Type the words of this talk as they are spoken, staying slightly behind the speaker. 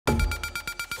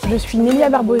Je suis Nélia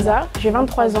Barbosa, j'ai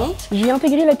 23 ans. J'ai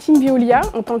intégré la team Veolia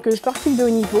en tant que sportive de haut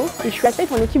niveau et je suis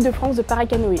athlète en équipe de France de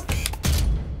para-canoë.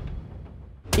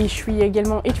 Et je suis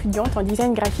également étudiante en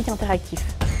design graphique interactif.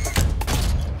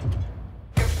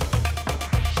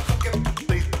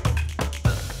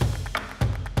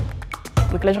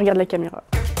 Donc là, je regarde la caméra.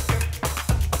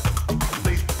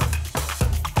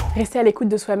 Rester à l'écoute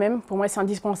de soi-même, pour moi, c'est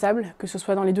indispensable, que ce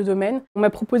soit dans les deux domaines. On m'a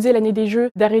proposé l'année des Jeux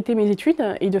d'arrêter mes études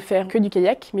et de faire que du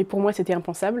kayak, mais pour moi, c'était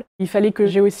impensable. Il fallait que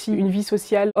j'ai aussi une vie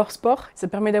sociale hors sport. Ça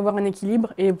permet d'avoir un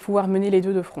équilibre et de pouvoir mener les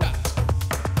deux de front.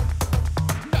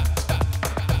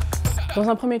 Dans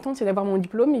un premier temps, c'est d'avoir mon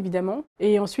diplôme, évidemment.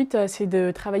 Et ensuite, c'est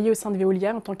de travailler au sein de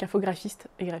Veolia en tant qu'infographiste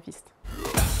et graphiste.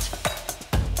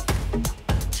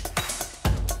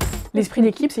 L'esprit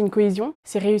d'équipe, c'est une cohésion,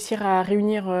 c'est réussir à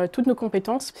réunir toutes nos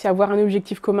compétences, c'est avoir un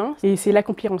objectif commun et c'est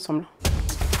l'accomplir ensemble.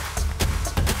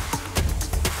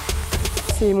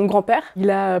 C'est mon grand-père, il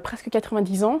a presque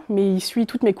 90 ans, mais il suit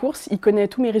toutes mes courses, il connaît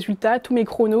tous mes résultats, tous mes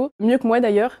chronos, mieux que moi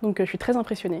d'ailleurs, donc je suis très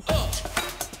impressionnée.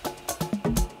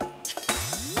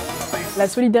 La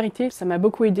solidarité, ça m'a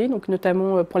beaucoup aidée, donc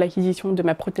notamment pour l'acquisition de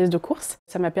ma prothèse de course.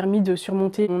 Ça m'a permis de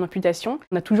surmonter mon amputation.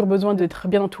 On a toujours besoin d'être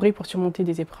bien entouré pour surmonter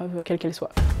des épreuves, quelles qu'elles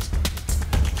soient.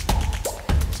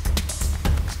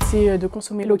 C'est de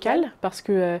consommer local parce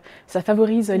que ça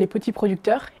favorise les petits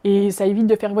producteurs et ça évite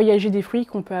de faire voyager des fruits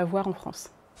qu'on peut avoir en France.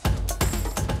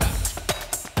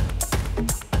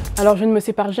 Alors je ne me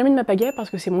sépare jamais de ma pagaie parce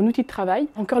que c'est mon outil de travail.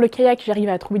 Encore le kayak, j'arrive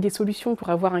à trouver des solutions pour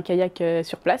avoir un kayak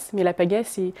sur place, mais la pagaie,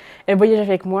 elle voyage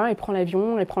avec moi, elle prend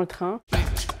l'avion, elle prend le train.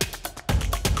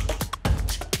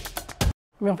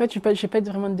 Mais en fait, j'ai pas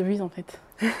vraiment de devise en fait.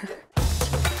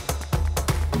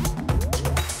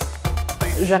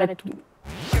 J'arrête tout.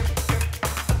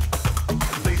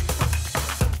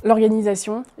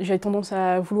 L'organisation, j'ai tendance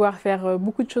à vouloir faire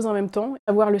beaucoup de choses en même temps.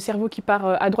 Avoir le cerveau qui part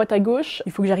à droite à gauche,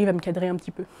 il faut que j'arrive à me cadrer un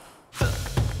petit peu.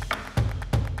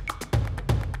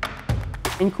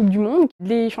 Une coupe du monde,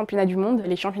 les championnats du monde,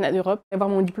 les championnats d'Europe, avoir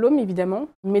mon diplôme évidemment,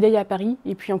 une médaille à Paris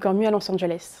et puis encore mieux à Los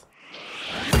Angeles.